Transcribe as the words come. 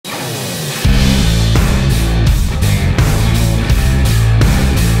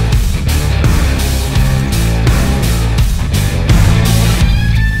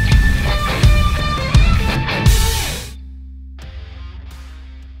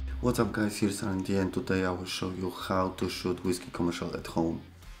What's up guys, here's Randy and today I will show you how to shoot Whisky commercial at home.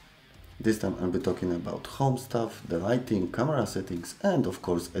 This time I'll be talking about home stuff, the lighting, camera settings and of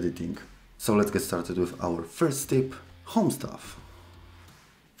course editing. So let's get started with our first tip, home stuff.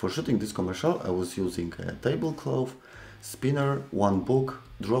 For shooting this commercial I was using a tablecloth, spinner, one book,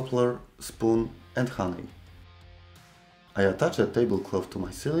 dropper, spoon and honey. I attached a tablecloth to my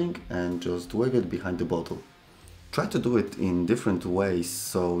ceiling and just wave it behind the bottle. Try to do it in different ways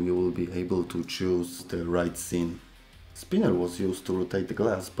so you will be able to choose the right scene. Spinner was used to rotate the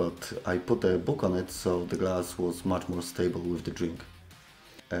glass, but I put a book on it so the glass was much more stable with the drink.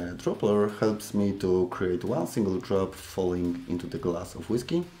 A dropper helps me to create one single drop falling into the glass of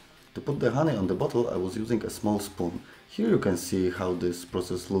whiskey. To put the honey on the bottle I was using a small spoon. Here you can see how this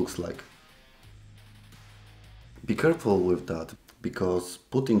process looks like. Be careful with that, because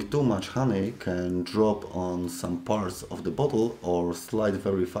putting too much honey can drop on some parts of the bottle or slide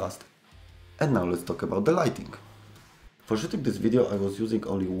very fast. And now let's talk about the lighting. For shooting this video I was using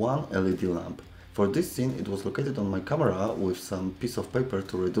only one LED lamp. For this scene it was located on my camera with some piece of paper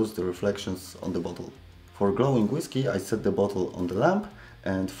to reduce the reflections on the bottle. For glowing whiskey I set the bottle on the lamp,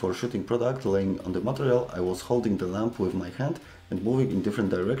 and for shooting product laying on the material I was holding the lamp with my hand and moving in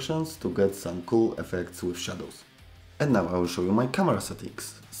different directions to get some cool effects with shadows. And now I will show you my camera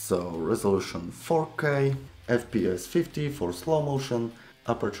settings. So resolution 4K, FPS 50 for slow motion,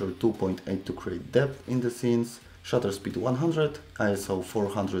 aperture 2.8 to create depth in the scenes, shutter speed 100, ISO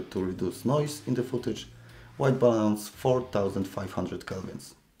 400 to reduce noise in the footage, white balance 4500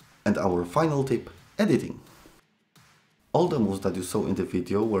 kelvins. And our final tip, editing. All the moves that you saw in the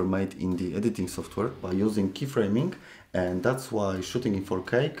video were made in the editing software by using keyframing, and that's why shooting in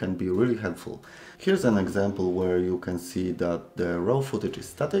 4K can be really helpful. Here's an example where you can see that the raw footage is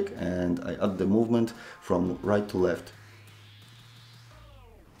static and I add the movement from right to left.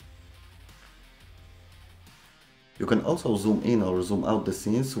 You can also zoom in or zoom out the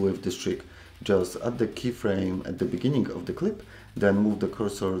scenes with this trick. Just add the keyframe at the beginning of the clip, then move the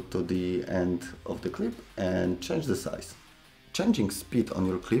cursor to the end of the clip and change the size. Changing speed on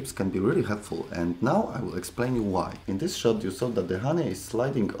your clips can be really helpful, and now I will explain you why. In this shot you saw that the honey is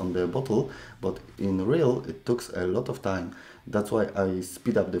sliding on the bottle, but in real it took a lot of time. That's why I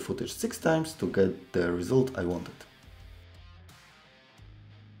speed up the footage 6 times to get the result I wanted.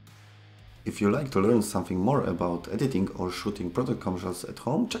 If you like to learn something more about editing or shooting product commercials at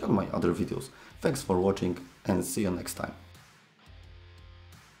home, check out my other videos. Thanks for watching and see you next time.